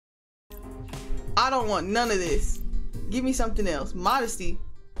I don't want none of this. Give me something else. Modesty.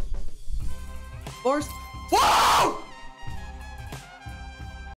 Force. Whoa!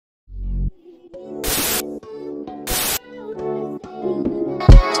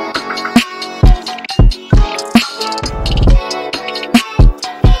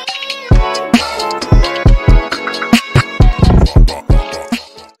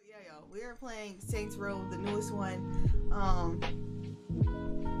 Playing Saints Row, the newest one.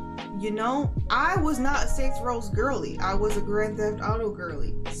 You know, I was not a Saints Row's girly. I was a Grand Theft Auto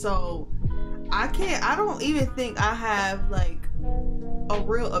girly. So I don't even think I have like a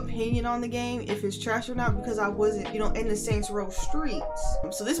real opinion on the game if it's trash or not, because I wasn't, you know, in the Saints Row streets.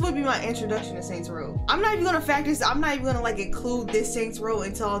 So this would be my introduction to Saints Row. I'm not even gonna I'm not even gonna like include this Saints Row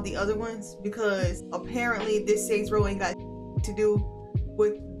into all the other ones, because apparently this Saints Row ain't got to do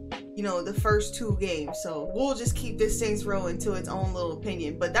with, you know, the first two games. So we'll just keep this Saints Row into its own little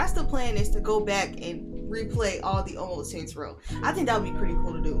opinion. But that's the plan, is to go back and replay all the old Saints Row. I think that would be pretty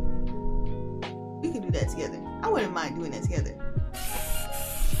cool to do. We could do that together. I wouldn't mind doing that together.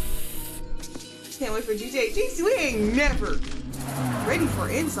 Can't wait for GTA 6. We ain't never ready for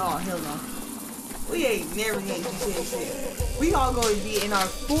install. Hell no. We ain't never getting GTA 6. We all going to be in our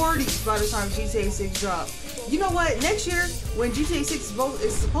 40s by the time GTA 6 drops. You know what? Next year, when GTA 6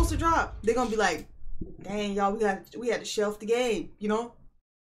 is supposed to drop, they're gonna be like, "Dang, y'all, we had to shelf the game." You know?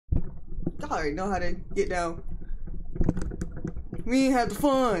 Y'all already know how to get down. We ain't have the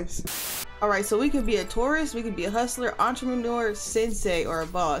funds. All right, so we could be a tourist, we could be a hustler, entrepreneur, sensei, or a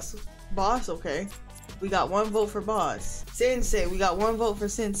boss. Boss, okay. We got 1 vote for boss. Sensei, we got 1 vote for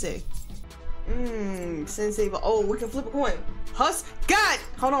sensei. Sensei, but oh, we can flip a coin. God,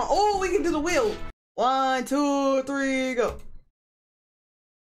 hold on. Oh, we can do the wheel. 1, 2, 3, go.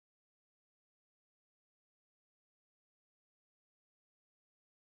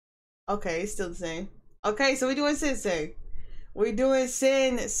 Okay, it's still the same. Okay, so we're doing sensei. We're doing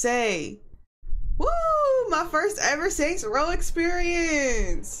sensei. Woo! My first ever Saints Row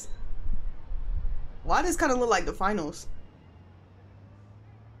experience. Why does kind of look like the finals?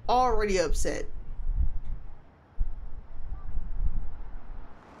 Already upset.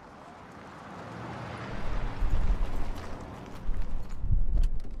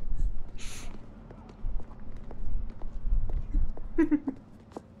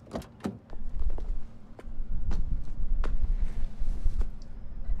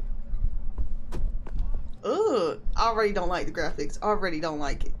 Ugh, I already don't like the graphics. Already don't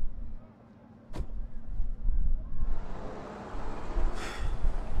like it.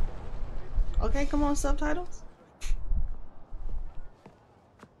 Okay, come on, subtitles.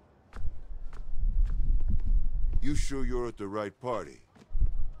 You sure you're at the right party?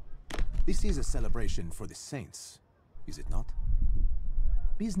 This is a celebration for the Saints, is it not?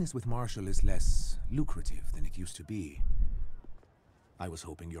 Business with Marshall is less lucrative than it used to be. I was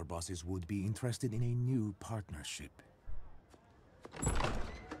hoping your bosses would be interested in a new partnership.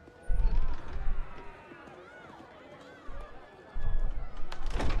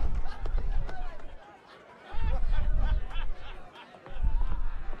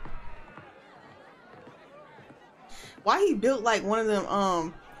 Why he built like one of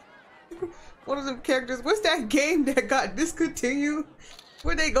them characters? What's that game that got discontinued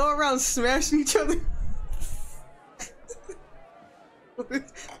where they go around smashing each other? It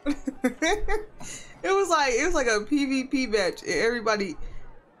was like a PvP match, and everybody,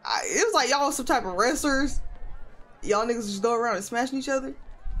 it was like y'all some type of wrestlers. Y'all niggas just go around and smashing each other.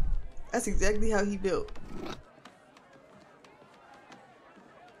 That's exactly how he built.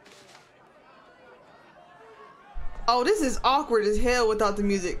 Oh, this is awkward as hell without the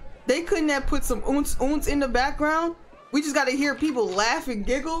music. They couldn't have put some oons in the background. We just gotta hear people laugh and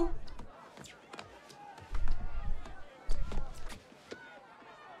giggle.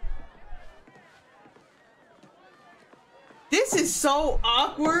 This is so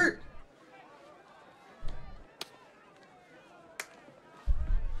awkward.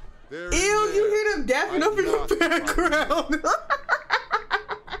 Ew, you hear them dapping up in the background.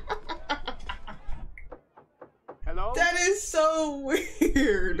 Hello? That is so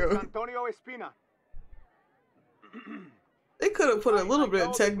weird. It's Antonio Espina. They could have put a little bit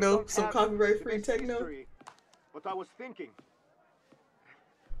of techno, some have copyright-free techno. history, but I was thinking,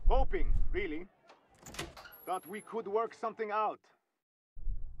 hoping, really, that we could work something out.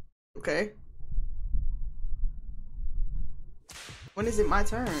 Okay. When is it my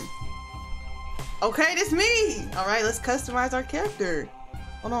turn? Okay, this me! Alright, let's customize our character.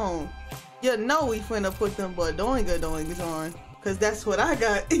 Hold on. You know we finna put them doingas on. Cause that's what I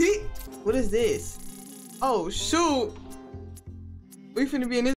got. What is this? Oh shoot! We finna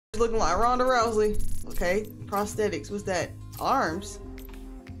be in this looking like Ronda Rousey. Okay, prosthetics. What's that? Arms.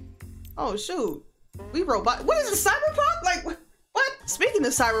 Oh shoot, we robot. What is it? Cyberpunk? Like what? Speaking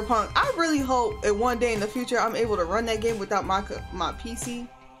of Cyberpunk, I really hope that one day in the future I'm able to run that game without my PC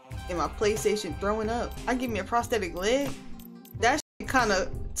and my PlayStation throwing up. I give me a prosthetic leg. That shit kind of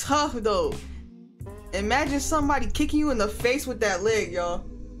tough though. Imagine somebody kicking you in the face with that leg, y'all.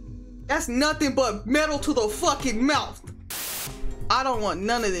 That's nothing but metal to the fucking mouth. I don't want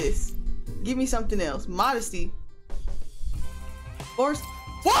none of this. Give me something else. Modesty. Force.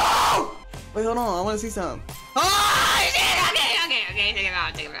 Whoa! Wait, hold on. I want to see something. Oh,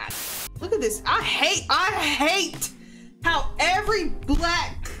 okay. Look at this. I hate how every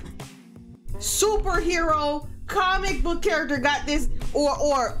black superhero comic book character got this,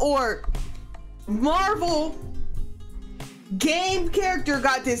 or Marvel game character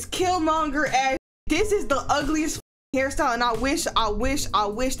got this Killmonger ass. This is the ugliest hairstyle, and I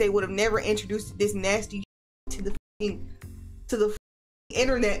wish they would have never introduced this nasty to the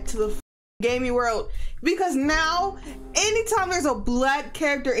internet, to the gaming world, because now anytime there's a black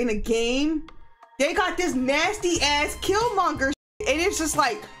character in a game, they got this nasty ass Killmonger and it's just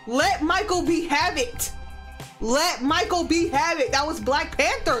like, let Michael B. have it. Let Michael B. have it. That was Black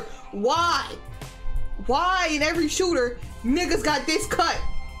Panther. Why in every shooter niggas got this cut?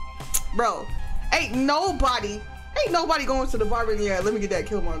 Bro, ain't nobody going to the barber. Yeah, let me get that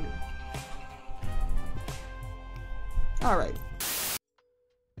Killmonger. All right.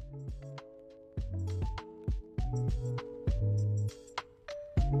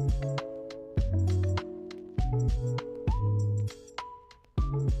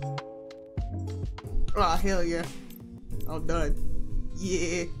 Oh, hell yeah. I'm done.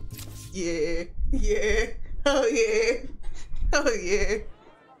 Yeah. Oh yeah.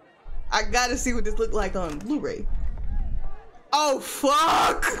 I gotta see what this look like on Blu-ray. Oh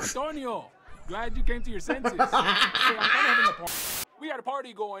fuck! Antonio, glad you came to your senses. Hey, I'm kind of having a party. We had a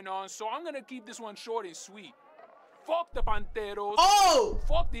party going on, so I'm gonna keep this one short and sweet. Fuck the Panteros. Oh!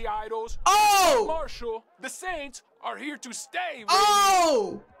 Fuck the Idols. Oh! Fuck Marshall. The Saints are here to stay. Baby.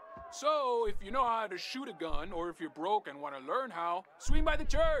 Oh! So, if you know how to shoot a gun, or if you're broke and want to learn how, swing by the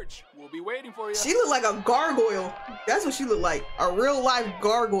church. We'll be waiting for you. She looked like a gargoyle. That's what she looked like. A real life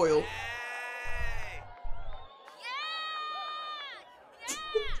gargoyle.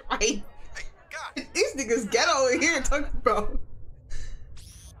 Right? These niggas ghetto in here talking about.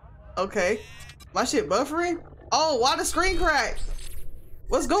 Okay. My shit buffering? Oh, why the screen crack?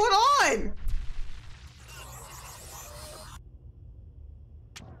 What's going on?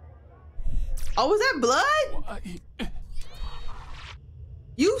 Oh, was that blood?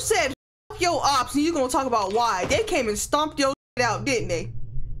 You said f your ops and you gonna talk about why. They came and stomped your shit out, didn't they?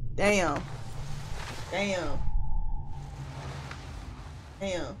 Damn.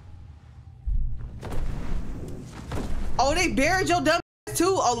 Oh, they buried your dumb ass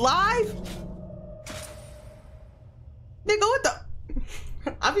too, alive? Nigga, what the?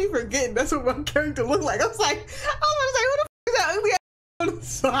 I be forgetting that's what my character looked like. I was gonna say, who the f is that ugly ass on the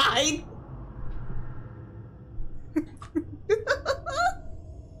side?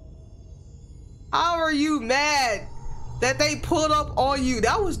 How are you mad that they pulled up on you?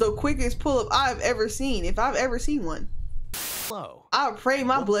 That was the quickest pull-up I've ever seen, if I've ever seen one. Hello. I pray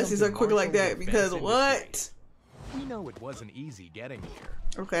my blessings are quick like that, because what? We know it wasn't easy getting here.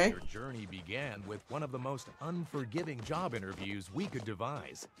 Okay. Your journey began with one of the most unforgiving job interviews we could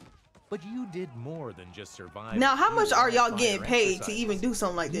devise. But you did more than just survive. Now, how much are y'all getting paid to even do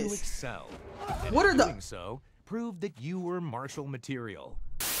something like You this? excelled. What are the- doing so proved that you were Marshall material.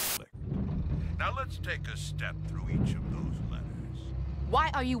 Now let's take a step through each of those letters.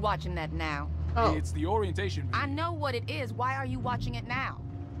 Why are you watching that now? Oh, It's the orientation video. I know what it is. Why are you watching it now?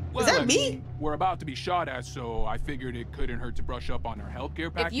 Well, that I me? mean, we're about to be shot at, so I figured it couldn't hurt to brush up on our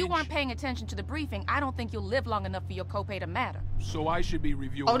healthcare package. If you weren't paying attention to the briefing, I don't think you'll live long enough for your copay to matter. So I should be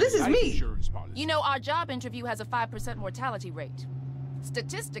reviewing Oh, this the is life me. insurance policy. You know, our job interview has a 5% mortality rate.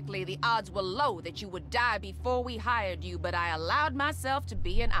 Statistically, the odds were low that you would die before we hired you, but I allowed myself to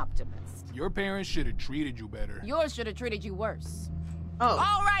be an optimist. Your parents should have treated you better. Yours should have treated you worse. oh.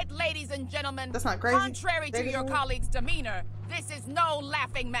 All right, ladies and gentlemen. That's not crazy. Contrary to Ladies your and- colleague's demeanor, this is no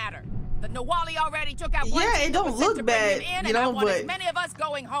laughing matter. The Nawali already took out one Yeah, team it that don't was sent look to bring bad, him in, you and I know, want as but many of us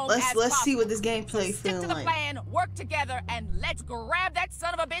going home Let's as see what possible. this gameplay Stick feeling to the like. plan, work together, and let's grab that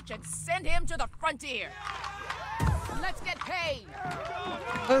son of a bitch and send him to the frontier. Let's get paid.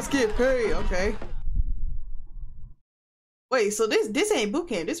 Let's get paid, okay. Wait, so this ain't boot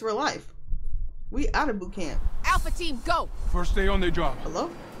camp, this real life. We out of boot camp. Alpha team, go. First day on the job. Hello?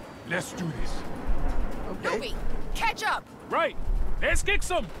 Let's do this. Okay. Luffy, catch up. Right. Let's kick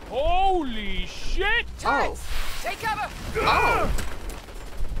some. Holy shit! Turrets, take cover. Oh.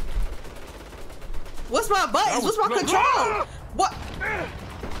 What's my buttons? What's my close. control? What?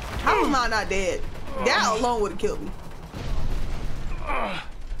 How am I not dead? That alone would have killed me.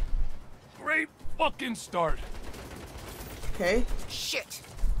 Great fucking start. Okay. Shit.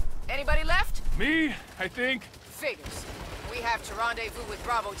 Anybody left? Me, I think. Figures. We have to rendezvous with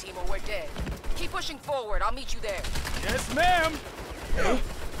Bravo team or we're dead. Keep pushing forward. I'll meet you there. Yes, ma'am.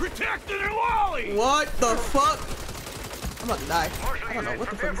 Protecting the Wally! What the fuck? I'm about to die. I don't know what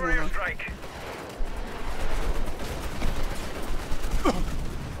the fuck is going on.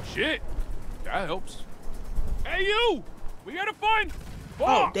 Shit. That helps. Hey, you! We gotta find. Oh,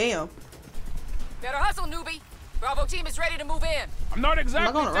 Fuck! damn. Better hustle, newbie. Bravo team is ready to move in. I'm not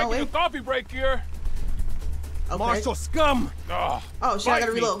exactly going the wrong taking a way? coffee break here. Okay. Marshal scum! Ugh, Oh shit, I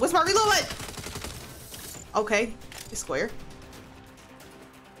gotta bite me. reload. What's my reload button? Okay. It's square.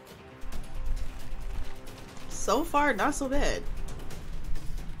 So far, not so bad.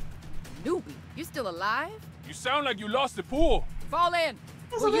 Newbie, you still alive? You sound like you lost the pool. Fall in.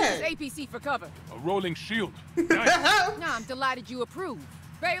 That's We'll use okay. this APC for cover. A rolling shield. Nice. Nah, I'm delighted you approve.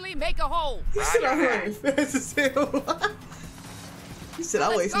 Bailey, make a hole. You said I'm running fast as hell. You said I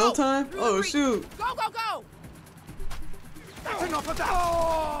Let's waste go. no time? Through the Oh breach. shoot. Go, go, go. That's enough of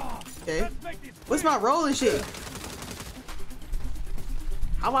that! Okay. What's my rolling shit?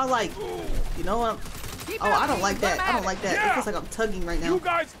 How about like, you know what? Keep Oh, it up, I don't team. like Let that. 'em I don't have like it. that. It Yeah. feels like I'm tugging right now. You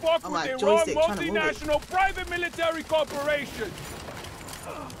guys fuck I'm with like the wrong joystick trying to move it. multinational private military corporation.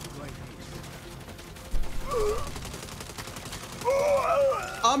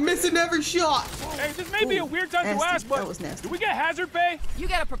 I'm missing every shot. Hey, this may be a Ooh, weird time to nasty. ask, but That was nasty. do we get hazard pay? You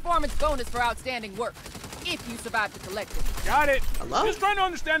get a performance bonus for outstanding work, if you survive the collective. Got it. Hello? Just trying to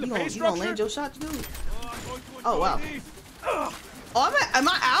understand You the gonna, pay you gonna structure. land your shot, dude? I'm going to Oh, wow. enjoy these. Oh, am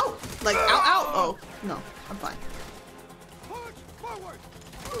I out? Like out? Oh, no, I'm fine. Push forward!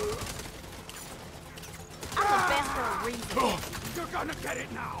 I'm the best for a reason. You're gonna get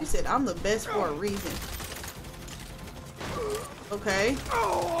it now! You said I'm the best for a reason. Okay.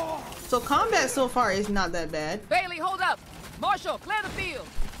 So combat so far is not that bad. Bailey, hold up. Marshall, clear the field.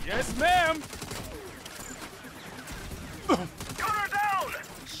 Yes, ma'am. Gunner down!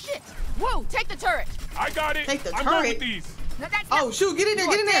 Shit. Woo, take the turret. I got it. Take the I'm good turret. with these. Now that's Oh not- shoot, get in there,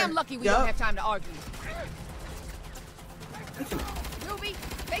 You get in are there. damn lucky we Yup. don't have time to argue. Newbie,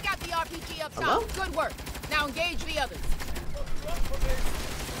 take out the RPG up top. Hello? Good work. Now engage the others.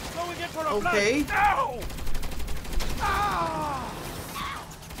 Going in for a Okay. blast. Ow!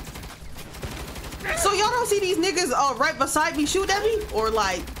 So y'all don't see these niggas right beside me shooting at me? Or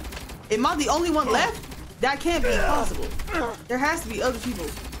like, am I the only one left? That can't be possible. There has to be other people.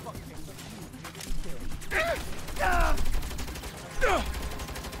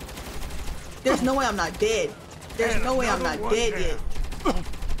 There's no way I'm not dead. There's no way I'm not dead yet.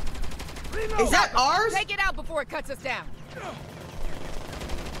 Is that ours? Take it out before it cuts us down.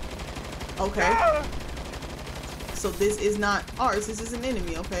 Okay. So this is not ours. This is an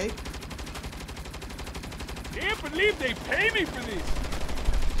enemy, okay? Can't believe they pay me for this.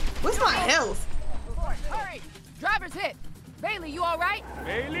 What's my health? Hurry. Driver's hit. Bailey, you all right?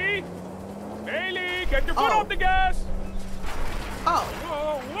 Bailey? Bailey, get your foot Oh. off the gas. Oh,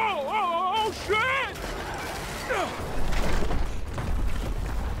 Whoa, whoa, whoa, oh, shit!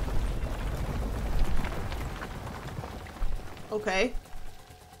 okay.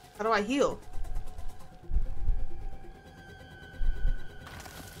 How do I heal?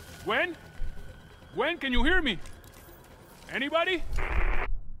 Gwen? Gwen, can you hear me? Anybody?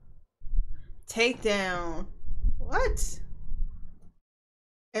 Takedown. What?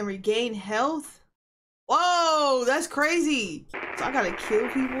 And regain health? Whoa, that's crazy. So I gotta kill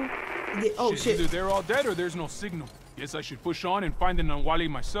people? to get- oh shit. Either they're all dead or there's no signal. Guess I should push on and find an Nawali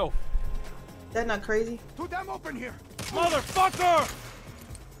myself. That not crazy? Too damn open here! Motherfucker!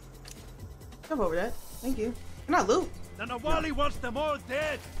 Jump over that. Thank you. Can I loot? The Nawali wants them all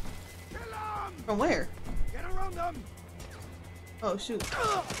dead! Kill them! From where? Get around them! Oh shoot.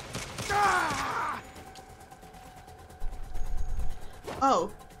 Ah! Oh.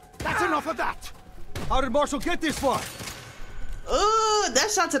 That's enough of that! How did Marshall get this far? Ugh, that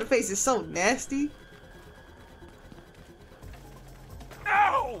shot to the face is so nasty.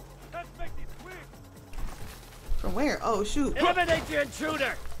 Ow! Let's make this quick! From where? Oh shoot. Eliminate the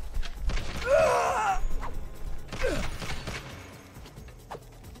intruder!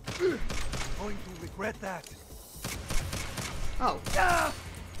 Going to regret that. Oh.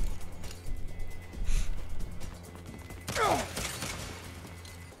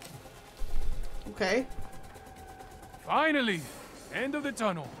 Okay. Finally! End of the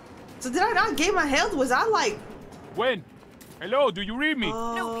tunnel. So did I not gain my health? Was I like... When? Hello, do you read me?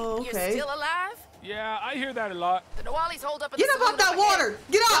 Oh, Newbie, okay. you're still alive? Yeah, I hear that a lot. The Nawali's hold up in Get the up out saloon that ahead. water!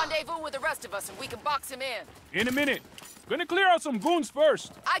 Get up! Rendezvous with the rest of us and we can box him in. In a minute. Gonna clear out some goons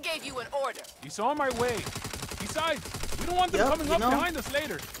first. I gave you an order. He's on my way. Besides, we don't want them Yep, coming you up know. behind us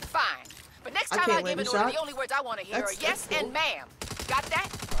later. Fine. But next I time can't I give win an the order, shot. the only words I want to hear That's- are yes that's cool. and ma'am. Got that?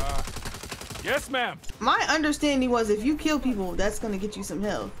 Yes, ma'am. My understanding was if you kill people, that's gonna get you some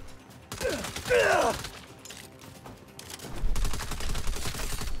health.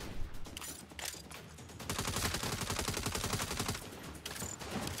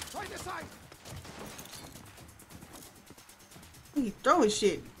 Try this side. He throwing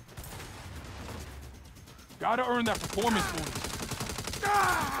shit. Gotta earn that performance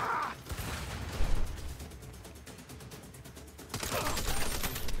bonus.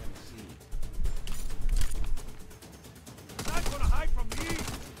 Not gonna hide from me.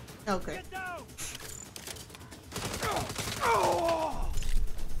 Okay. Get down.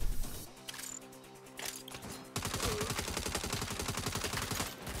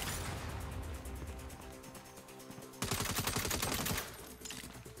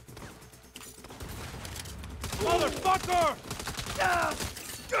 Motherfucker!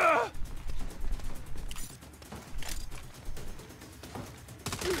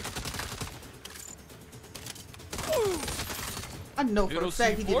 I know for a Little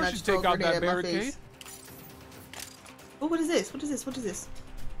fact he did C4 not should just throw a take out grenade that at my barricade. face. Oh, what is this? What is this? What is this?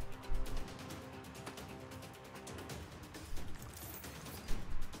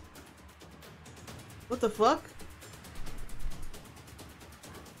 What the fuck?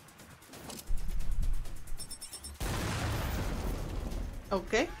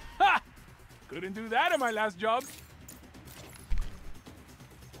 Okay. Ha! Couldn't do that in my last job.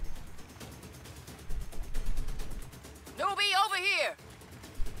 Newbie, over here.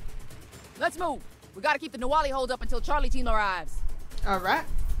 Let's move. We gotta keep the Nawali hold up until Charlie team arrives. Alright.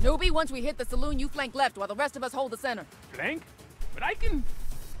 Newbie, once we hit the saloon, you flank left while the rest of us hold the center. Flank? But I can...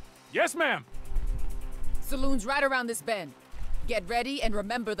 Yes, ma'am. Saloon's right around this bend. Get ready and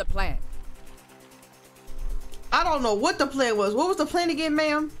remember the plan. I don't know what the plan was. What was the plan again,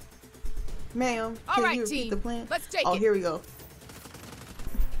 ma'am? Ma'am, All can right, you repeat team. the plan? Let's take Oh, it. here we go.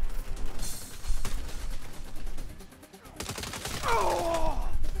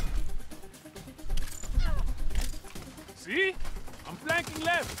 See? I'm flanking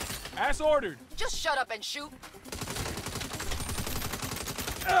left. As ordered. Just shut up and shoot.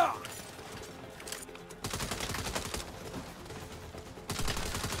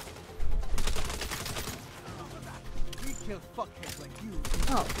 We kill fuckheads like you.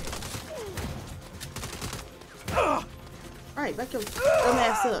 Oh. Alright, back your dumb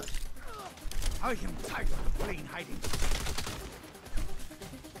ass up. I am tired of plain hiding.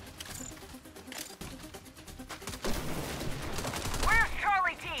 Where's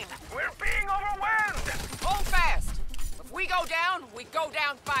Charlie team? We're being overwhelmed! Hold fast. If we go down, we go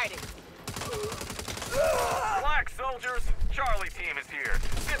down fighting. Relax, soldiers. Charlie team is here.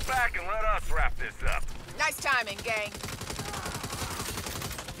 Sit back and let us wrap this up. Nice timing, gang.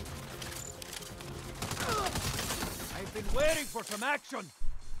 I've been waiting for some action.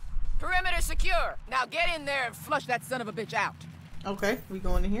 Perimeter secure. Now get in there and flush that son of a bitch out. Okay, we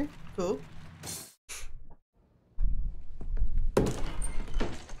going in here. Cool.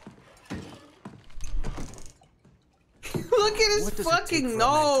 Look at his fucking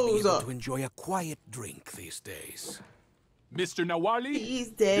nose. to enjoy a quiet drink these days? Mr. Nawali,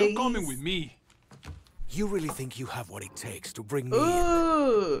 These days. you're coming with me. You really think you have what it takes to bring me in?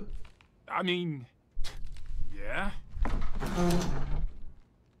 Ooh. I mean... Yeah?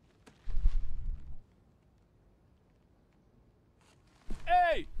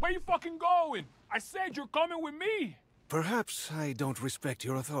 Hey, where you fucking going? I said you're coming with me. Perhaps I don't respect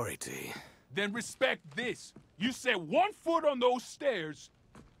your authority. Then respect this. You set 1 foot on those stairs.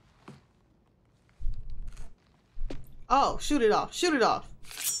 Oh, shoot it off. Shoot it off.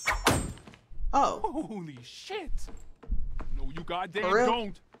 Oh, Holy shit. No, you goddamn For real?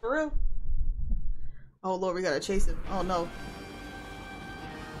 don't. for real? Oh, Lord, we gotta chase him. Oh, no.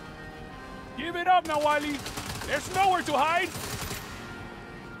 Give it up, Nawali. There's nowhere to hide.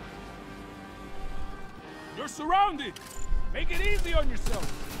 You're surrounded. Make it easy on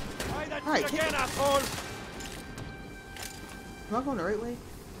yourself. Try that Alright, shit again, asshole. Am I going the right way?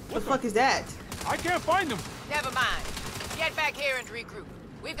 What the the- fuck is that? I can't find them. Never mind. Get back here and regroup.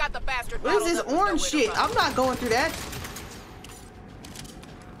 We've got the bastard What is bottled this up with orange nowhere to shit? run. I'm not going through that.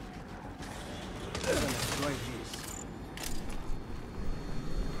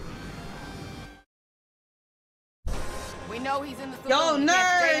 We know he's in the Yo,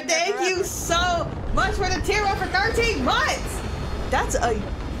 nerd, thank you so much for the tier up for 13 months. That's a.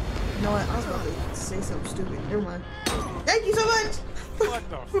 You know what? I was about to say something stupid. Never mind. Thank you so much. What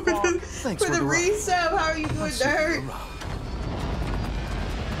the fuck? Thanks for the resub. How are you doing, nerd?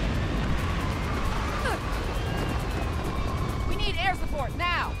 We need air support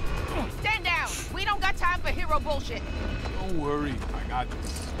now. Stand down. We don't got time for hero bullshit. Don't worry, I got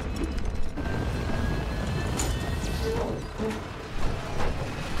this.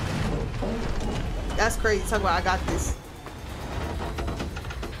 That's crazy. Talk about I got this.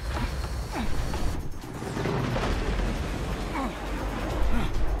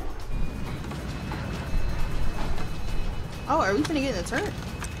 Oh, are we finna get in a turn?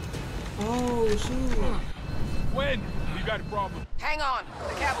 Oh, shoot. When? We got a problem. Hang on.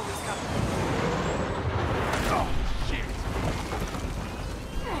 The cavalry's coming. Oh, shit.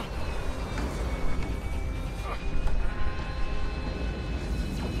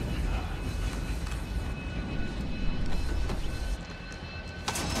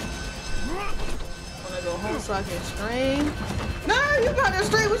 Wanna go home so I can stream? No, you got to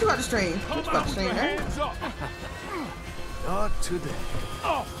stream. What you about to stream? What you about to stream, nerd? Hands up. Not today.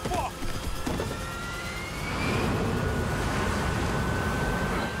 Oh, fuck.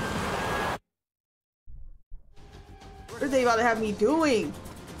 What are they about to have me doing?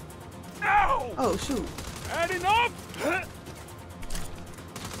 Ow! Oh, shoot. Had enough?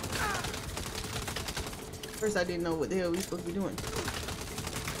 First, I didn't know what the hell we were supposed to be doing.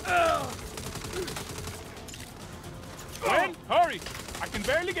 Gwen, hurry! I can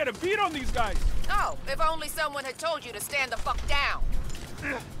barely get a beat on these guys. Oh, if only someone had told you to stand the fuck down.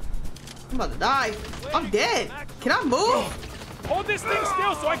 I'm about to die. I'm dead. Can I move? Hold this thing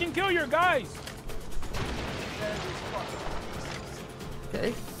still so I can kill your guys.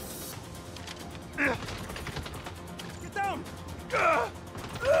 Okay. Get down.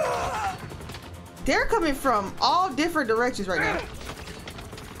 They're coming from all different directions right now.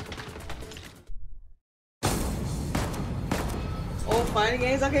 Old fighting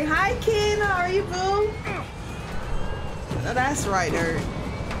games. Okay, hi Ken. How are you, boo? Oh, that's right, nerd.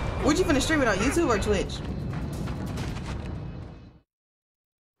 What you finna stream it on YouTube or Twitch?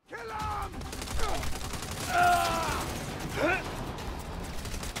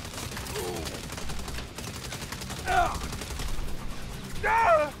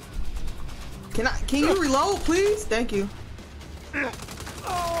 Can you reload, please? Thank you.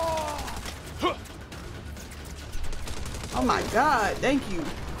 Oh my God, thank you.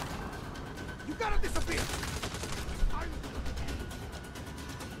 You gotta disappear.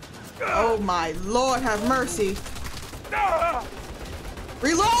 Oh my Lord, have mercy.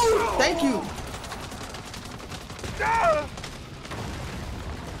 Reload! Thank you.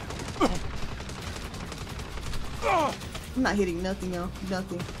 I'm not hitting nothing, yo.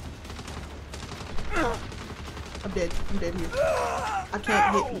 Nothing. I'm dead. I'm dead here. I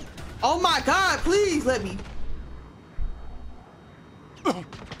can't hit me. Oh my God, please let me.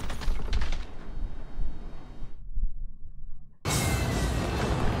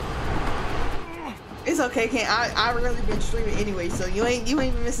 It's okay, Ken. I really been streaming anyway, so you ain't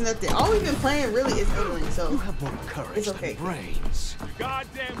been missing nothing. All we've been playing really is Italy, so You have more courage it's okay. than brains.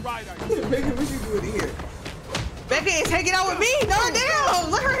 Goddamn right I do. Becca, what you doing here? Becca is hanging out with me. No,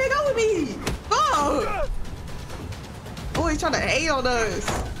 damn. Let her hang out with me. Fuck. Oh, he's trying to hate on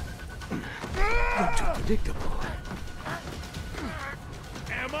us. You're too predictable.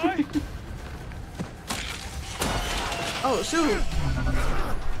 Am I? Oh, shoot.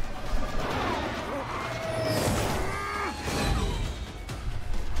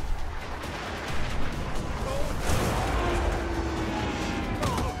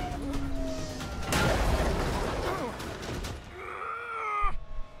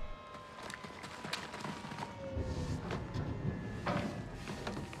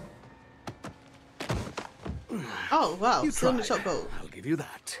 Oh, wow. You Still in the tried. chokehold. I'll give you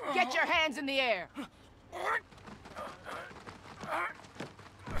that. Get your hands in the air.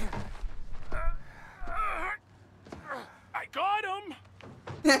 I got him.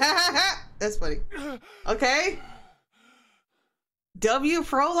 That's funny. Okay. W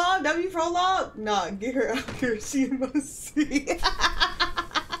prologue? W prologue? Nah, get her out here. She must see.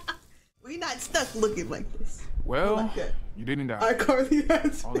 We not stuck looking like this. Well, Like that. you didn't die. Our Carly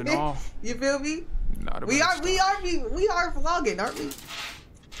has All in all, you feel me? not a We bad are vlogging, aren't we?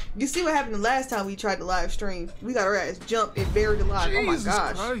 You see what happened the last time we tried to live stream? We got our ass jumped and buried alive. Oh my Jesus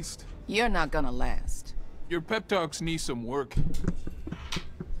gosh. Christ. You're not gonna last. Your pep talks need some work.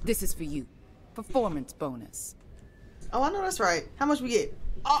 This is for you. Performance bonus. Oh, I know that's right. How much we get?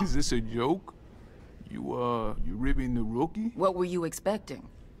 Oh, Is this a joke? You ribbing the rookie? What were you expecting?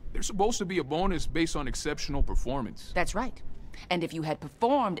 There's supposed to be a bonus based on exceptional performance. That's right. And if you had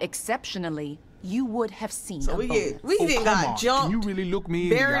performed exceptionally, you would have seen So a we bonus. didn't got Can jumped, you really look me in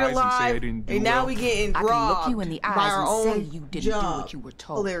the buried eyes and say I alive, didn't do and now well? we getting I can robbed look you in the by eyes our and say own you didn't job. do what you were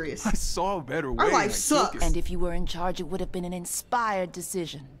told. Hilarious. I saw a better way. Our and I life took sucks. it. And if you were in charge, it would have been an inspired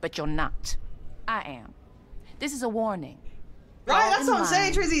decision. But you're not. I am. This is a warning. Right, Fall that's in what I'm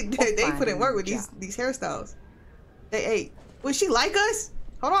saying, line Trizzy. or They find put a in work new with job. these hairstyles. Hey, would she like us?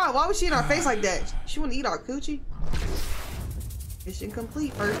 Hold on, why would she in our face like that? She wanna eat our coochie? Mission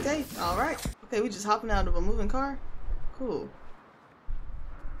complete, first day. All right. Okay, we just hopping out of a moving car. Cool.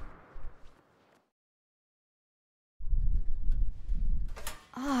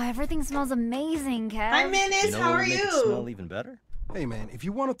 Oh, everything smells amazing, Kev. Hi, Menace. How are you? Smell even better? Hey man, if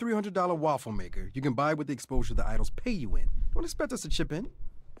you want a $300 waffle maker, you can buy with the exposure the idols pay you in. Don't expect us to chip in.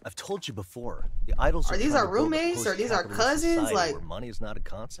 I've told you before. The idols Are these trying our to build a roommates or these our post-capitalist cousins? society Like, where money is not a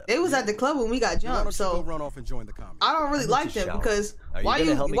concept. They was at the club when we got Why don't jumped, you go so run off and join the commune? I don't really I need like to them shower. because Are you why gonna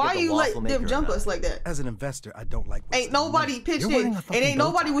you help me why get the you let waffle them maker or jump not? us like that? As an investor, I don't like Ain't wasting money. nobody pitched You're in, wearing a and fucking ain't bow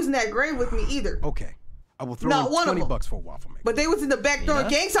nobody tie. was in that grave with me either. Okay, I will throw Not in one of 20 them. bucks for a waffle maker. But they was in the back door Yeah?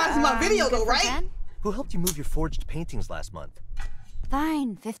 gang signs in my video good though, for right? 10? Who helped you move your forged paintings last month?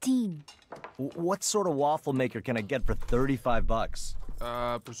 Fine, 15. What sort of waffle maker can I get for 35 bucks?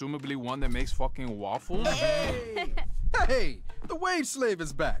 Presumably one that makes fucking waffles? Hey, the wage slave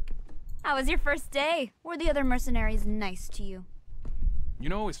is back. How was your first day? Were the other mercenaries nice to you? You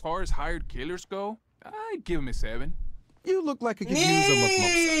know, as far as hired killers go, I'd give him a 7. You look like you could use a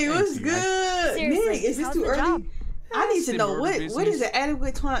Hey, mimosa. what's good? Seriously, Nick, is this how's too the early? job? I need to It's know murder what business. is the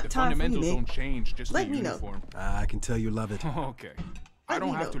adequate The time for you, fundamentals Nick. don't change, just Let the me know. uniform. I can tell you love it. Okay. I Let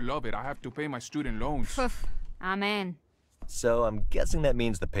don't me have to know. love it. I have to pay my student loans. Poof. Amen. So I'm guessing that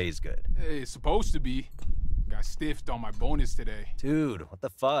means the pay's good. It's supposed to be. Got stiffed on my bonus today. Dude, what the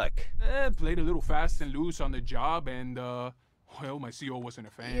fuck? Played a little fast and loose on the job, and well, my CO wasn't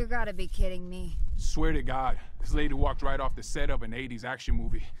a fan. You gotta be kidding me. Swear to God, this lady walked right off the set of an 80s action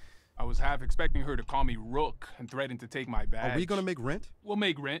movie. I was half expecting her to call me Rook and threaten to take my badge. Are we gonna make rent? We'll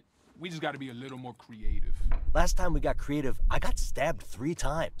make rent. We just got to be a little more creative. Last time we got creative, I got stabbed 3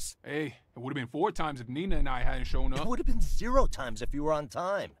 times. Hey, it would have been 4 times if Nina and I hadn't shown It up. would have been 0 times if you were on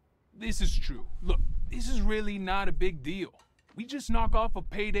time. This is true. Look, this is really not a big deal. We just knock off a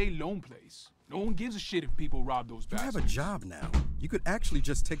payday loan place. No one gives a shit if people rob those You bastards. have a job now. You could actually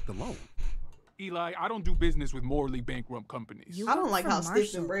just take the loan. Eli, I don't do business with morally bankrupt companies. You I don't work like for how stiff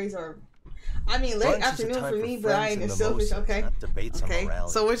Marshall. and braids are. I mean, late Brunch is a afternoon time for for me, but I friends ain't and as selfish. mimosas, Okay. not debates on Okay.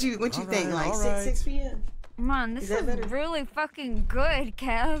 morality. So what you think? All Like right. 6 p.m. Come on, this Is that is better? really fucking good,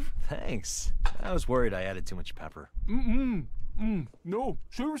 Kev. Thanks. I was worried I added too much pepper. No,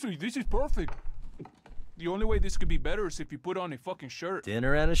 seriously, this is perfect. The only way this could be better is if you put on a fucking shirt.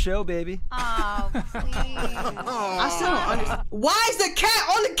 Dinner and a show, baby. Oh, please. I still don't understand. Why is the cat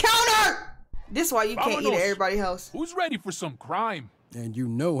on the counter? This is why you can't eat at Vámonos. everybody's house. Who's ready for some crime? And you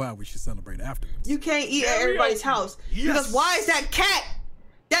know how we should celebrate afterwards. You can't eat at Carry everybody's on. house. Because why is that cat,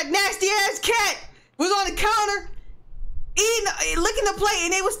 that nasty ass cat, was on the counter, licking the plate,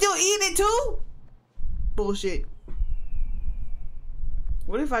 and they was still eating it too? Bullshit.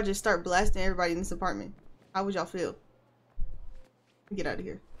 What if I just start blasting everybody in this apartment? How would y'all feel? Get out of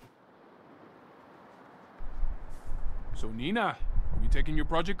here. So, Nina, are we taking your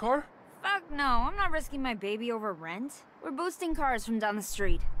project car? Fuck no, I'm not risking my baby over rent. We're boosting cars from down the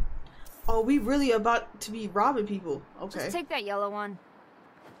street. Oh, we really about to be robbing people. Okay. Just take that yellow one.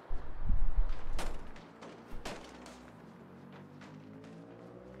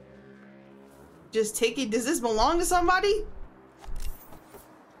 Just take it. Does this belong to somebody?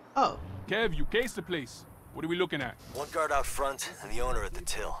 Oh. Kev, you cased the place. What are we looking at? One guard out front and the owner at the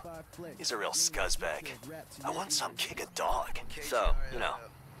till. He's a real scuzzbag. I want some kick a dog. So, you know,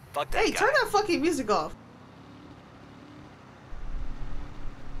 fuck that Hey, guy. turn that fucking music off.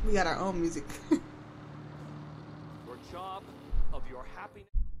 We got our own music. Your job of your happiness.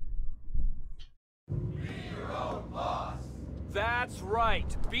 That's right.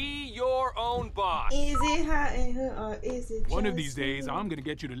 Be your own boss. Is it hot in here or is it One of just these days, me? I'm gonna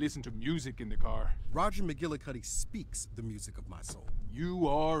get you to listen to music in the car. Roger McGillicuddy speaks the music of my soul. You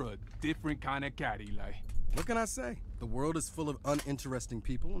are a different kind of cat, Eli. What can I say? The world is full of uninteresting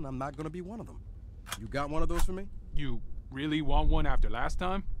people, and I'm not gonna be one of them. You got one of those for me? You really want one after last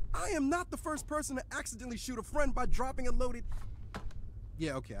time? I am not the first person to accidentally shoot a friend by dropping a loaded...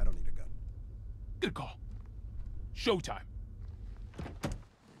 Yeah, okay, I don't need a gun. Good call. Showtime.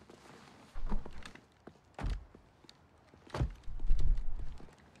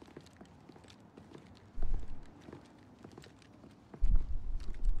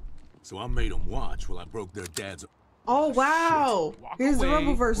 so I made them watch while I broke their dad's... Oh, wow. Here's the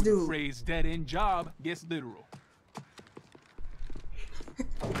Rumbleverse dude. The phrase dead-end job gets literal.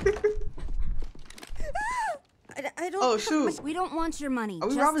 I don't. Oh, shoot. We don't want your money. Are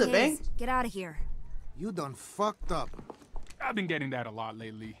we just robbing the his. bank? Get out of here. You done fucked up. I've been getting that a lot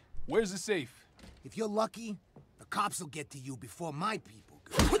lately. Where's the safe? If you're lucky, the cops will get to you before my people.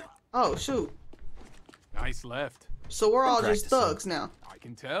 Oh, shoot. Nice left. So we're all just thugs now. I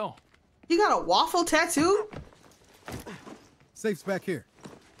can tell. You got a waffle tattoo? Safe's back here.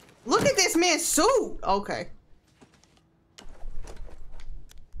 Look at this man's suit. Okay.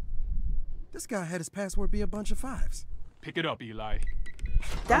 This guy had his password be a bunch of 5s. Pick it up, Eli.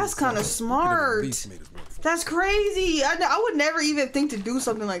 That's kind of smart. That's crazy. I would never even think to do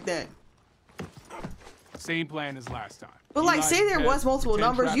something like that. Same plan as last time. But like, say there was multiple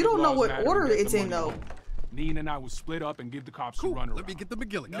numbers, you don't know what order it's in though. Neen and I will split up and give the cops a runaround. Let me get the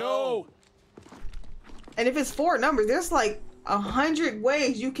McGillicuddy. No. And if it's 4 numbers, there's like 100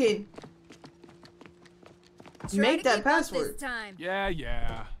 ways you can make that password.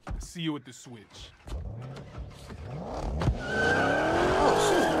 Yeah. See you at the switch. Oh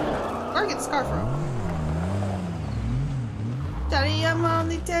shoot! Where did I get the scar from? Daddy, I'm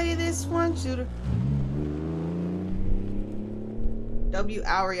only tell you this one shooter. W.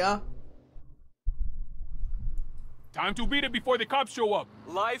 Aria. Time to beat it before the cops show up.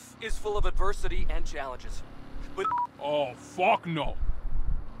 Life is full of adversity and challenges. But oh, fuck no.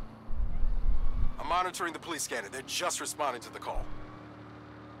 I'm monitoring the police scanner. They're just responding to the call.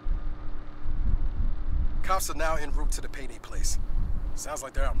 Cops are now en route to the payday place. Sounds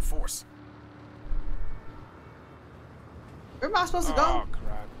like they're out in force. Where am I supposed to go? Oh,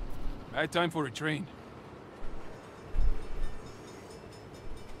 crap. Bad time for a train.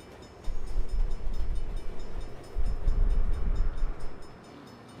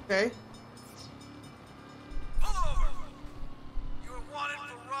 Okay. Pull over! You're wanted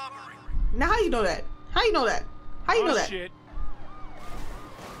for robbery. Now how you know that? How you know that? How you know that? Shit.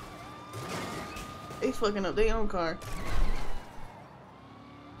 They fucking up their own car.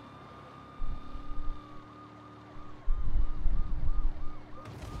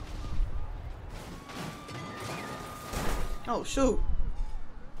 Oh shoot.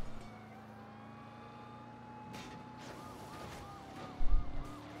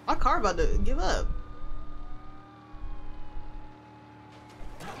 My car about to give up.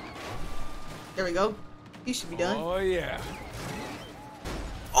 There we go. He should be done. Oh yeah.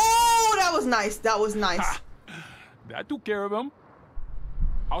 Oh, that was nice. That was nice. Ha. That took care of him.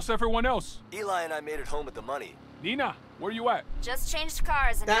 How's everyone else? Eli and I made it home with the money. Nina, where you at? Just changed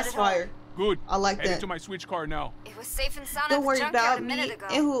cars and That's headed fire. home. Good. I like Headed that. to my switch car now. It was safe and sound Don't at the worry junkyard about a me. minute ago.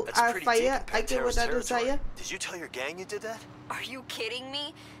 And who That's I pretty fire. deep in I get what Pantero's I do, territory. Saya. Did you tell your gang you did that? Are you kidding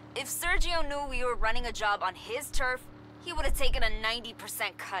me? If Sergio knew we were running a job on his turf, he would have taken a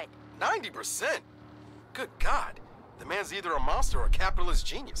 90% cut. 90%? Good God. The man's either a monster or a capitalist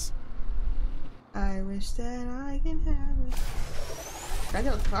genius. I wish that I can have it. Can I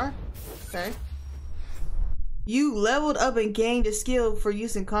get a car? Okay. You leveled up and gained a skill for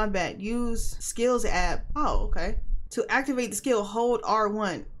use in combat. Use skills app. Oh, okay. To activate the skill, hold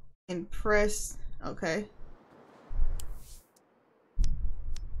R1 and press. Okay.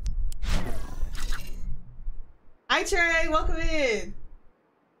 Hi Trey, welcome in.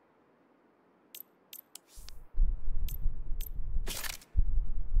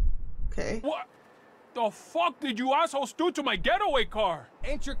 Okay. What the fuck did you assholes do to my getaway car?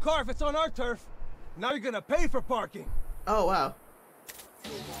 ain't your car if it's on our turf. Now you're gonna pay for parking. Oh wow.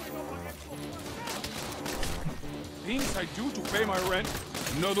 Things I do to pay my rent.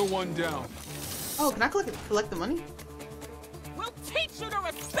 Another one down. Oh, can I collect the money? We'll teach you to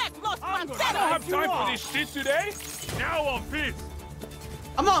respect Los I don't Fronteras. have time for this shit today. Now I'm pissed.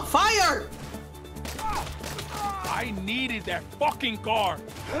 I'm on fire! I needed that fucking car.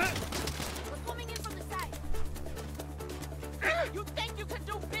 We're coming in from the side. You think you can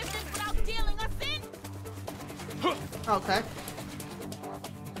do business without dealing us in? Okay.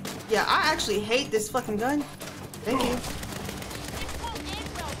 Yeah, I actually hate this fucking gun. Thank you.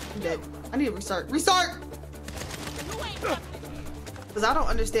 I'm dead. I need to restart. Restart! Because I don't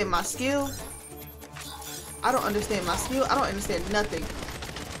understand my skill. I don't understand my skill. I don't understand nothing.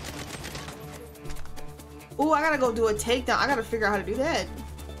 Ooh, I gotta go do a takedown. I gotta figure out how to do that.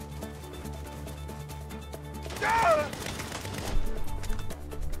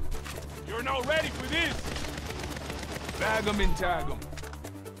 You're not ready for this. Bag 'em and tag 'em.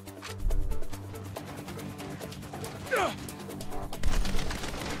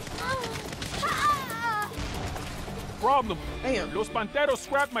 problem. Damn. Los Panteros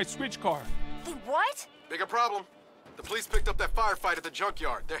scrapped my switch car. They what? Bigger problem. The police picked up that firefight at the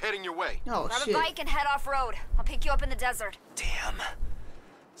junkyard. They're heading your way. Oh, Grab shit. a bike and head off-road. I'll pick you up in the desert. Damn.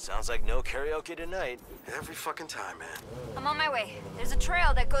 Sounds like no karaoke tonight. Every fucking time, man. I'm on my way. There's a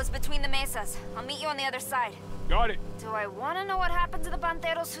trail that goes between the mesas. I'll meet you on the other side. Got it. Do I want to know what happened to the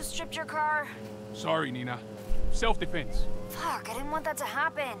Panteros who stripped your car? Sorry, Nina. Self-defense. Fuck, I didn't want that to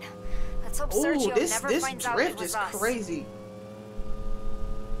happen. Let's hope Ooh, Sergio this never finds out it drift was is us. crazy.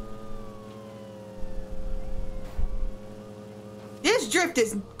 This drift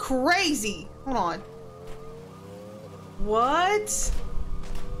is crazy. Hold on. What?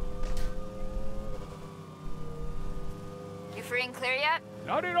 You free and clear yet?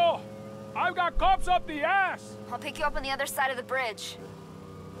 Not at all. I've got cops up the ass. I'll pick you up on the other side of the bridge.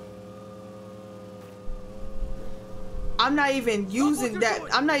 I'm not even using that.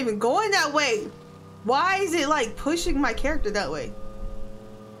 I'm not even going that way. Why is it like pushing my character that way?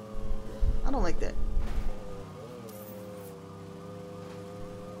 I don't like that.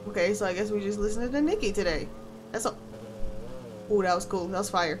 Okay, so I guess we just listened to Nikki today. That's all. Ooh, that was cool. That was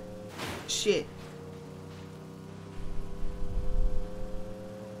fire. Shit.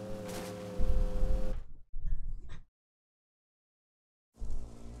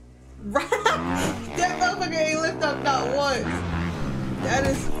 That motherfucker ain't lift up not once. That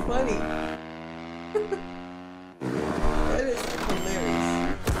is funny. That is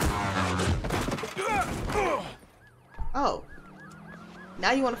hilarious. Oh.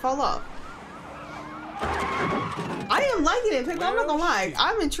 Now you want to fall off. I am liking it, Pickle. I'm not gonna lie.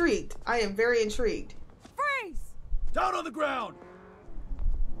 I'm intrigued. I am very intrigued. Freeze! Down on the ground!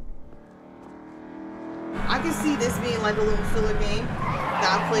 I can see this being like a little filler game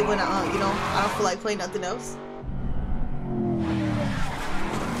that I play when I, you know, I don't feel like playing nothing else.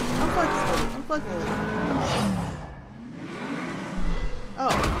 I'm fucking with it.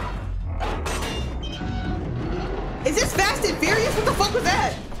 Oh. Is this Fast and Furious? What the fuck was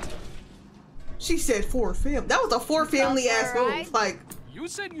that? She said 4 family. That was a 4 family ass move. Like, You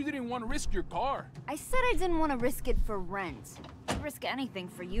said you didn't want to risk your car. I said I didn't want to risk it for rent. I'd risk anything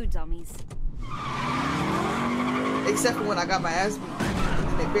for you, dummies. except for when I got my ass beat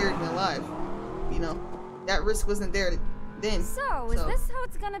and they buried me alive. You know, that risk wasn't there then. So, is this how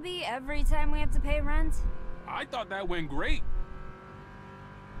it's gonna be every time we have to pay rent? I thought that went great.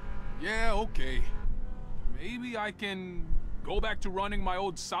 Yeah, okay. Maybe I can go back to running my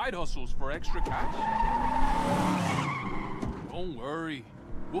old side hustles for extra cash. Don't worry.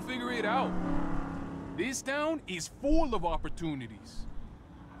 We'll figure it out. This town is full of opportunities.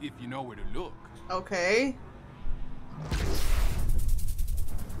 If you know where to look. Okay.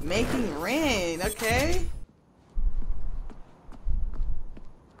 Making rain, okay.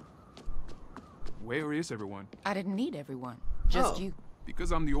 Where is everyone? I didn't need everyone. Just you.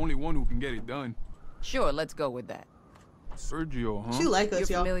 Because I'm the only one who can get it done. Sure, let's go with that. Sergio, huh? She like us,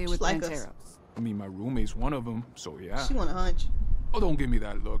 You're y'all. familiar She with like Panteros. us. I mean, my roommate's one of them, so yeah. She want a hunch. Oh, don't give me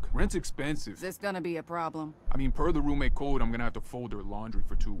that look. Rent's expensive. Is this gonna be a problem? I mean, per the roommate code, I'm gonna have to fold their laundry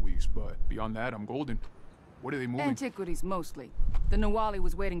for 2 weeks, but beyond that, I'm golden. What are they moving? Antiquities, mostly. The Nawali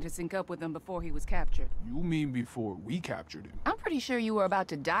was waiting to sync up with them before he was captured. You mean before we captured him? I'm pretty sure you were about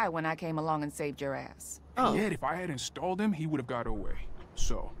to die when I came along and saved your ass. And yet, if I had installed him, he would have got away.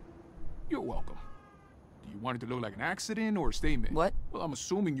 So, you're welcome. Do you want it to look like an accident or a statement? What? Well, I'm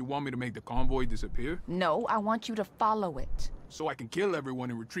assuming you want me to make the convoy disappear? No, I want you to follow it. So I can kill everyone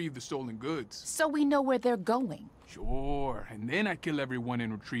and retrieve the stolen goods. So we know where they're going. Sure, and then I kill everyone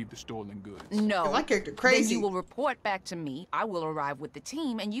and retrieve the stolen goods. No. My character crazy. Then you will report back to me, I will arrive with the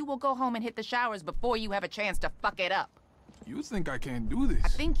team, and you will go home and hit the showers before you have a chance to fuck it up. You think I can't do this? I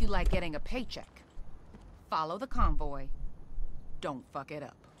think you like getting a paycheck. Follow the convoy. Don't fuck it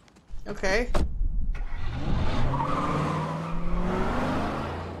up. Okay.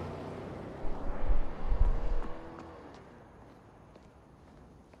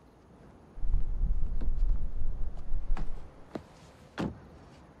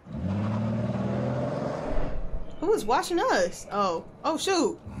 Who is watching us? Oh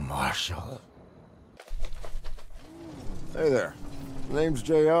shoot. Marshall. Hey there. Name's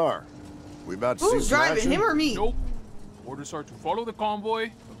JR. We about to see Who's some driving, action? him or me? Nope. Orders are to follow the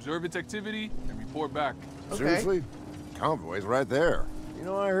convoy, observe its activity, and report back. Seriously? Convoy's right there. You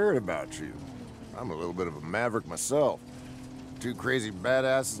know, I heard about you. I'm a little bit of a maverick myself. Two crazy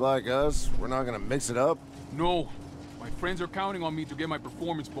badasses like us, we're not gonna mix it up? No. My friends are counting on me to get my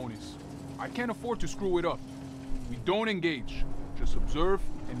performance bonus. I can't afford to screw it up. We don't engage. Just observe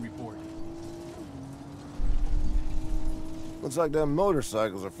and report. Looks like them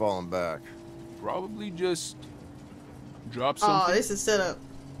motorcycles are falling back. Probably just Drop something. Oh, this is set up.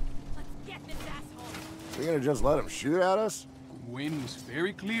 We gonna just let him shoot at us? Wayne was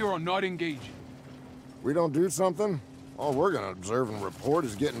very clear on not engaging. We don't do something? All we're gonna observe and report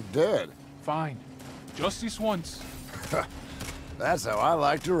is getting dead. Fine. Just this once. That's how I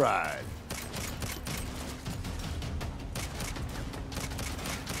like to ride.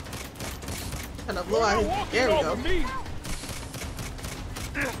 Kind of blow out. There we go.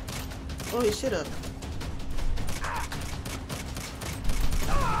 Blow his shit up.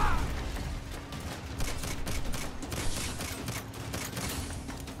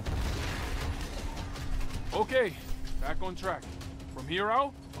 Okay, back on track. From here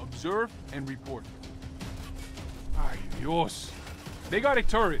out, observe and report. Ay, Dios. They got a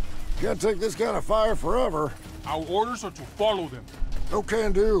turret. Can't take this kind of fire forever. Our orders are to follow them. No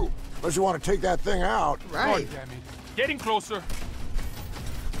can do. Unless you want to take that thing out. Right. God damn it. Getting closer.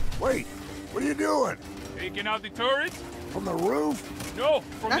 Wait, what are you doing? Taking out the turret? From the roof? No,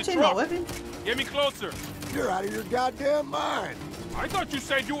 from Can I the change truck. my weapon? Get me closer. You're out of your goddamn mind. I thought you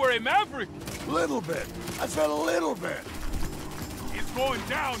said you were a maverick. Little bit. I said a little bit. It's going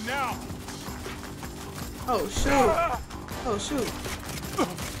down now. Oh, shoot. Oh, shoot.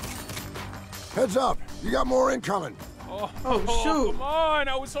 Heads up. You got more incoming. Oh, shoot. Come on.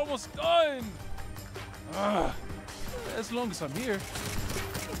 I was almost done. As long as I'm here.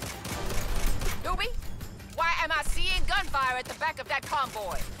 Doobie, why am I seeing gunfire at the back of that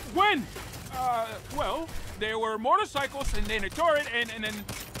convoy? When? Well, there were motorcycles and then a turret and then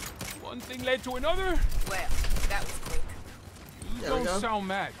one thing led to another. Well, that was quick. You don't sound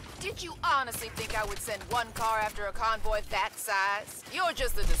mad. Did you honestly think I would send one car after a convoy that size? You're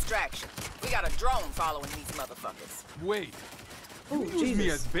just a distraction. We got a drone following these motherfuckers. Wait. Oh, You use me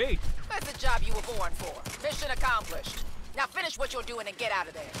as bait. That's the job you were born for. Mission accomplished. Now finish what you're doing and get out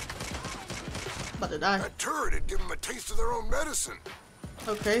of there. About to die. That turret had given them a taste of their own medicine.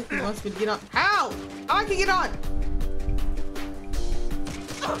 Okay, he wants me to get on. How? How I can get on?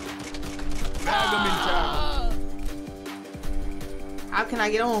 Bag them in town. How can I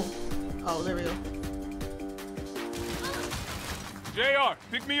get on? Oh, there we go. JR,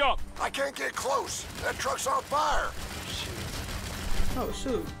 pick me up. I can't get close. That truck's on fire. Oh,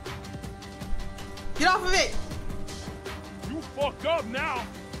 shoot. Get off of it! You fucked up now.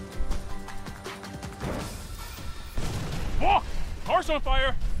 Fuck! Car's on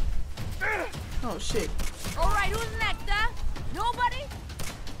fire. Oh, shit. All right, who's next, huh? Nobody?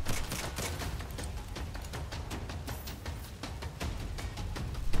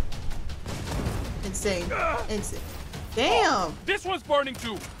 Insane. Insane. Damn! This one's burning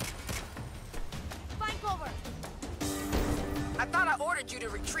too. Find cover. I thought I ordered you to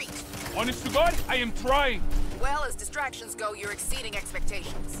retreat. Honest to God, I am trying. Well, as distractions go, you're exceeding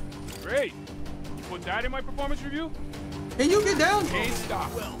expectations. Great. You put that in my performance review? Can you get down? Can't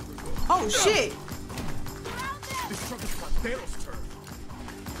stop. Oh, shit! This truck is Montero's turn.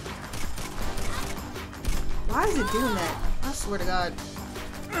 Why is it doing that? I swear to God.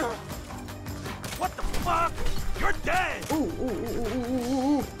 What the fuck? You're dead! Ooh, ooh, ooh, ooh,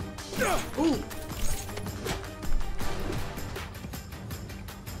 ooh, ooh, ooh. Ooh.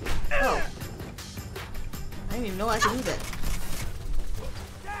 Oh. I didn't even know I could do that.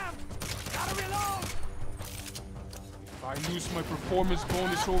 Damn! Gotta reload! If I use my performance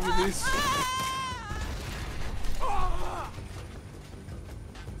bonus over this.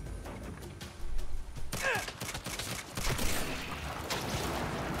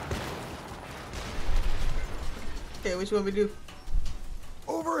 Okay, what you want me to do?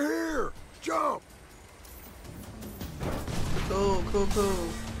 Over here! Jump! Cool, cool, cool.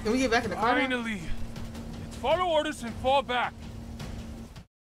 Can we get back in the car now? Finally. Let's follow orders and fall back.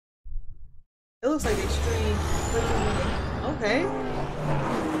 It looks like extreme. Okay.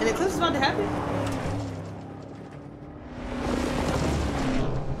 An eclipse is about to happen?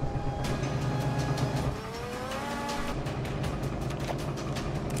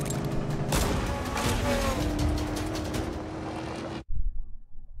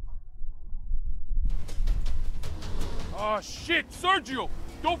 Oh shit, Sergio!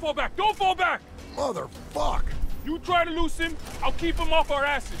 Don't fall back! Don't fall back! Motherfuck! You try to loose him, I'll keep him off our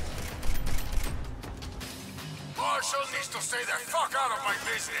asses. Marshall needs to stay the fuck out of my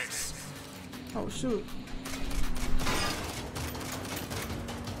business! Oh, shoot.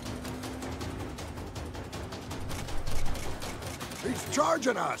 He's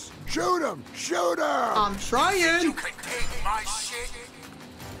charging us! Shoot him! Shoot him! I'm trying! You can take my shit?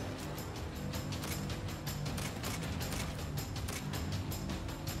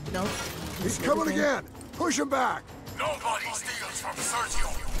 No. He's coming again! Push him back! Nobody steals from Sergio!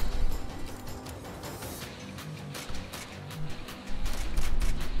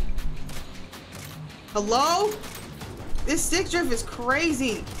 Hello? This stick drift is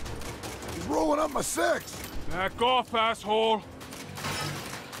crazy. He's rolling up my six. Back off, asshole.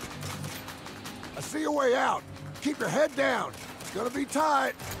 I see a way out. Keep your head down. It's gonna be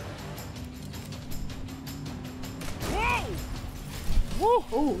tight. Whoa! Woo!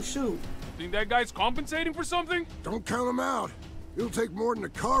 Oh, shoot. Think that guy's compensating for something? Don't count him out. It'll take more than a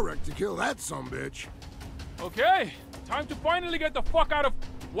car wreck to kill that sumbitch. Okay, time to finally get the fuck out of...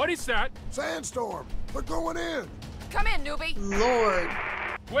 What is that? Sandstorm. They're going in. Come in, newbie. Lord.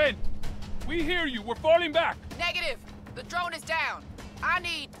 Gwen, we hear you. We're falling back. Negative. The drone is down. I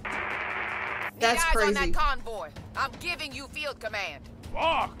need That's eyes crazy. on that convoy. I'm giving you field command.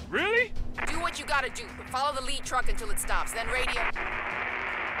 Fuck, really? Do what you gotta do. Follow the lead truck until it stops. Then radio.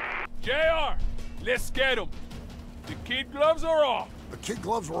 JR, let's get him. The kid gloves are off. The kid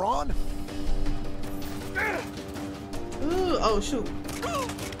gloves were on? Ooh, oh, shoot.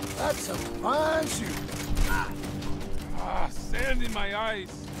 That's a fine shoot. Ah, sand in my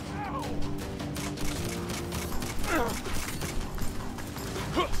eyes. Ow.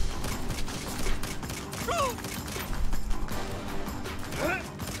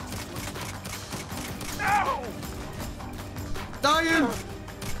 Ow! Dying!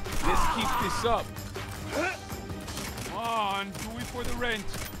 Let's keep this up. Come on, do it for the rent.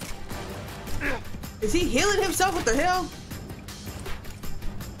 Is he healing himself? What the hell?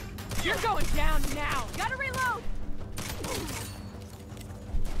 You're going down now. Gotta reload.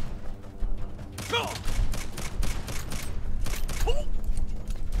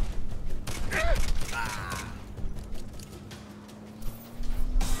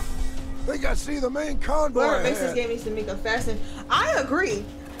 Think I see the main convoy Whoever makes this ahead. game needs to make a Fast and... I agree,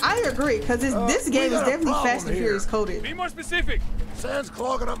 because this we game is got a definitely problem Fast and here. Furious coded. Be more specific. Sand's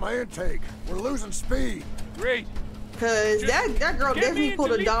clogging up my intake. We're losing speed. Great. Because that girl Get me definitely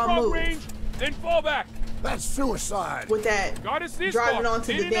pulled into a dumb leapfrog move range, then fall back. That's suicide. with that God is this driving far,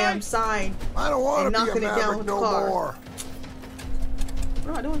 onto the didn't damn I? sign I don't want and to be a knocking it down maverick with the no car. more. What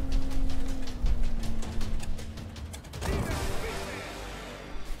am I doing?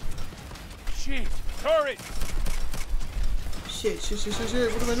 Shit, turret. Shit.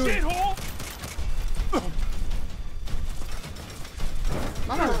 What am I doing? Shithole.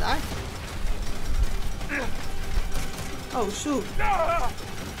 Am I gonna die? Oh, shoot. Ah!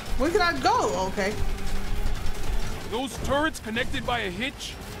 Where can I go? Okay. Those turrets connected by a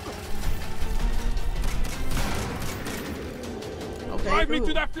hitch. Okay. Drive me cool.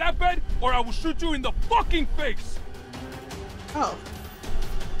 to that flatbed, or I will shoot you in the fucking face. Oh.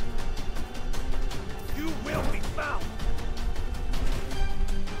 You will be found.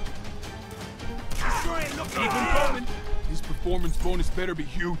 You sure ain't looking Keep him good. coming. His performance bonus better be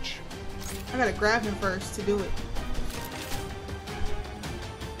huge. I gotta grab him first to do it.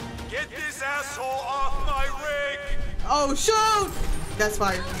 Get this asshole off my rig! Oh, shoot! That's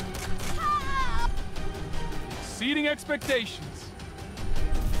fire. Exceeding expectations.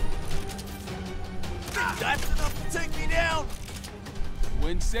 That's enough to take me down.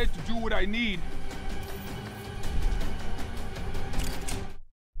 When said to do what I need.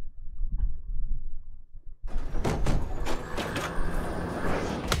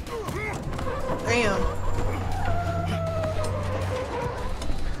 Damn.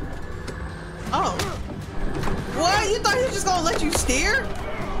 Oh. What? You thought he was just gonna let you steer?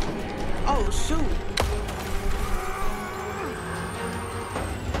 Oh, shoot.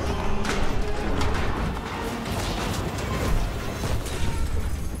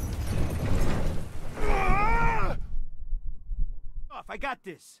 I got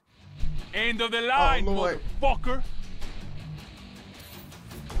this. End of the line, Lord. motherfucker.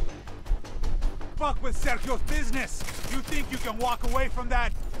 Fuck with Sergio's business. You think you can walk away from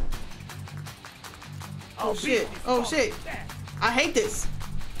that? Oh, shit. Oh, shit. I hate this.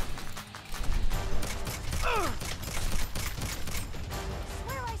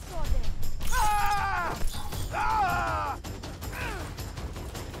 Where I saw them. Ah! Ah!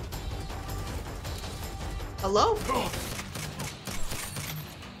 Hello?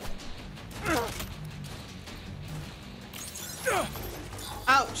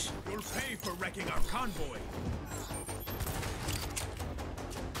 Ouch. You'll pay for wrecking our convoy.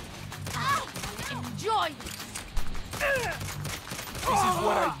 Ah, enjoy this. This is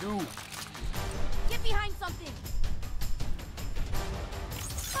what I do. Get behind something.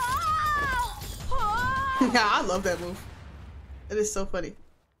 Ah! Ah! Yeah, I love that move. It is so funny.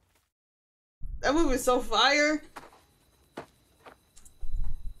 That move is so fire.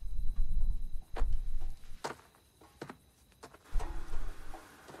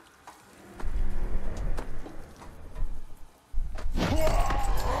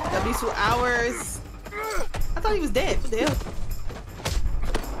 W2 hours. I thought he was dead. What the hell?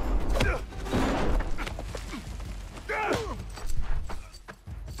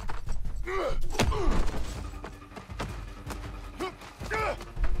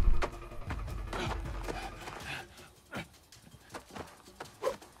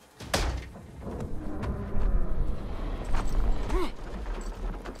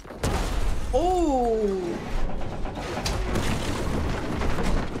 Oh.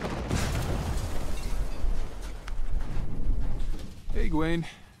 Hey, Gwen.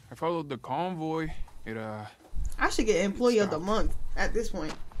 I followed the convoy. I should get Employee of the Month at this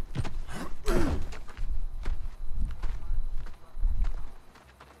point.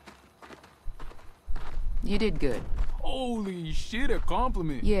 You did good. Holy shit, a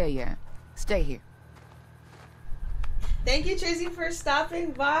compliment. Yeah. Stay here. Thank you, Tracy, for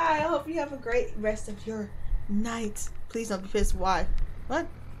stopping by. I hope you have a great rest of your night. Please don't be pissed. Why? What?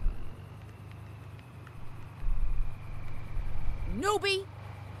 Newbie,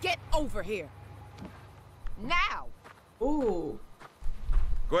 get over here. Now! Ooh.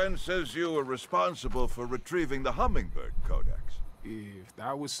 Gwen says you were responsible for retrieving the Hummingbird Codex. If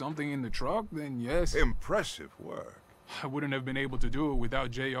that was something in the truck, then yes. Impressive work. I wouldn't have been able to do it without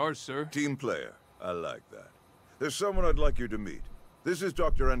JR, sir. Team player. I like that. There's someone I'd like you to meet. This is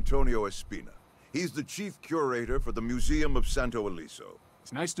Dr. Antonio Espina. He's the chief curator for the Museum of Santo Eliso.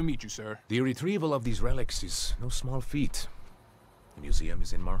 It's nice to meet you, sir. The retrieval of these relics is no small feat. The museum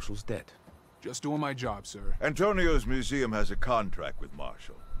is in Marshall's debt. Just doing my job, sir. Antonio's museum has a contract with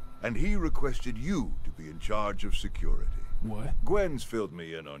Marshall, and he requested you to be in charge of security. What? Gwen's filled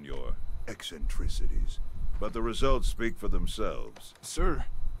me in on your eccentricities, but the results speak for themselves. Sir,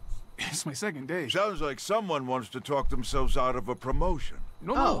 it's my second day. Sounds like someone wants to talk themselves out of a promotion.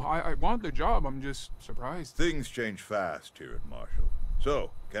 No, I want the job. I'm just surprised. Things change fast here at Marshall.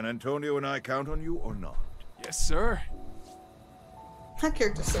 So, can Antonio and I count on you or not? Yes, sir. That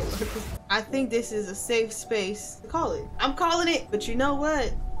character's so lucky. I think this is a safe space to call it. I'm calling it, but you know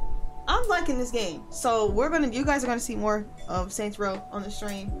what? I'm liking this game. So you guys are gonna see more of Saints Row on the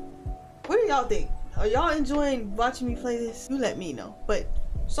stream. What do y'all think? Are y'all enjoying watching me play this? You let me know. But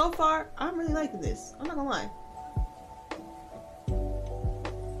so far, I'm really liking this. I'm not gonna lie.